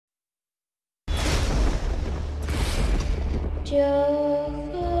Yo,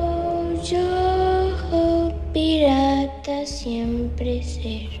 pirata siempre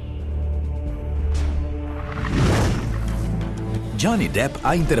ser. Johnny Depp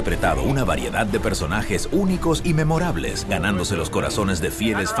ha interpretado una variedad de personajes únicos y memorables, ganándose los corazones de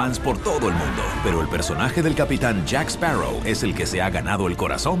fieles fans por todo el mundo. Pero el personaje del capitán Jack Sparrow es el que se ha ganado el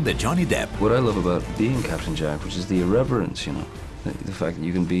corazón de Johnny Depp. What I love about being Captain Jack, which is the irreverence, you know. The fact that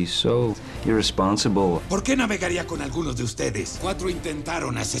you can be so irresponsible. ¿Por qué navegaría con algunos de ustedes? 4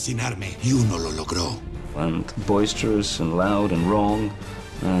 intentaron asesinarme y 1 lo logró. And boisterous and loud and wrong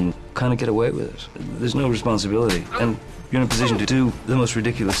and kind of get away with it. There's no responsibility. And you're in a position to do the most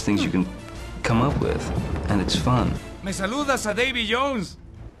ridiculous things you can come up with. And it's fun. Me saludas a Davy Jones.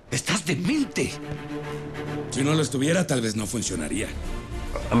 ¡Estás demente! Si no lo estuviera, tal vez no funcionaría.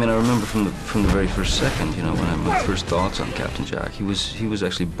 I mean, I remember from the very first second, you know, when I my first thoughts on Captain Jack. He was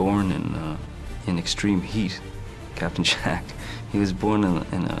actually born in extreme heat. Captain Jack. He was born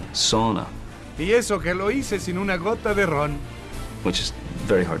in a sauna. Y eso que lo hice sin una gota de ron. Which is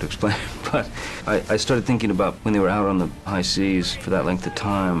very hard to explain, but I started thinking about when they were out on the high seas for that length of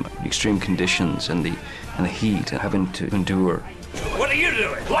time, the extreme conditions and the heat, and having to endure. What are you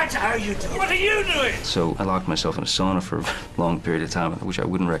doing? What are you doing? What are you doing? So I locked myself in a sauna for a long period of time, which I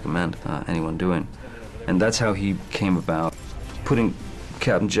wouldn't recommend anyone doing. And that's how he came about. Putting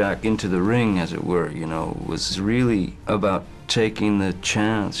Captain Jack into the ring, as it were, you know, was really about taking the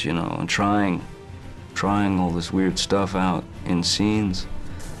chance, you know, and trying all this weird stuff out in scenes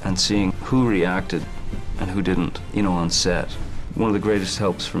and seeing who reacted and who didn't, you know, on set. One of the greatest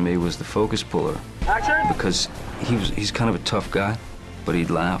helps for me was the focus puller. Action! Because he's kind of a tough guy, but he'd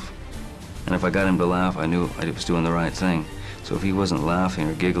laugh. And if I got him to laugh, I knew I was doing the right thing. So if he wasn't laughing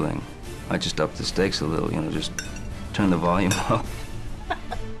or giggling, I just upped the stakes a little, you know, just turn the volume up.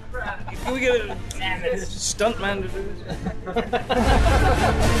 Can we get a stuntman to do this?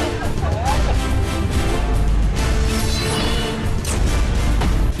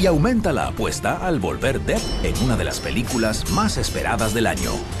 Y aumenta la apuesta al volver Depp en una de las películas más esperadas del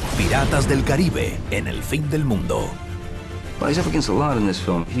año, Piratas del Caribe, en el fin del mundo. Well, he's up against a lot in this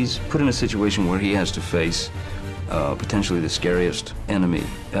film. He's put in a situation where he has to face potentially the scariest enemy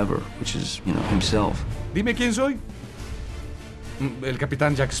ever, which is, you know, himself. Dime quién soy. El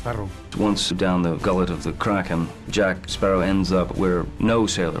capitán Jack Sparrow. Once down the gullet of the Kraken, Jack Sparrow ends up where no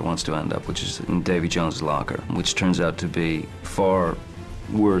sailor wants to end up, which is in Davy Jones' locker, which turns out to be far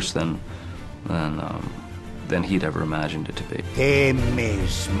worse than he'd ever imagined it to be.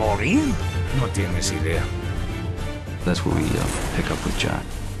 ¿Temes morir? No tienes idea. That's where we pick up with Jack.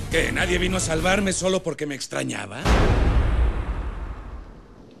 ¿Que nadie vino a salvarme solo porque me extrañaba?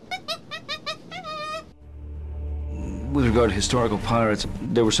 With regard to historical pirates,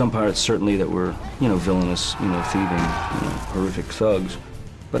 there were some pirates certainly that were, you know, villainous, you know, thieving, you know, horrific thugs.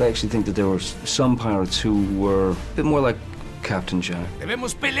 But I actually think that there were some pirates who were a bit more like Captain Jack.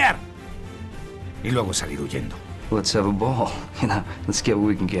 Debemos pelear y luego salir huyendo. Let's have a ball, you know. Let's get what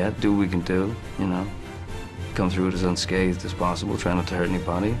we can get, do what we can do, you know. Come through it as unscathed as possible, try not to hurt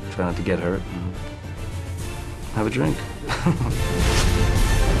anybody, try not to get hurt, and have a drink.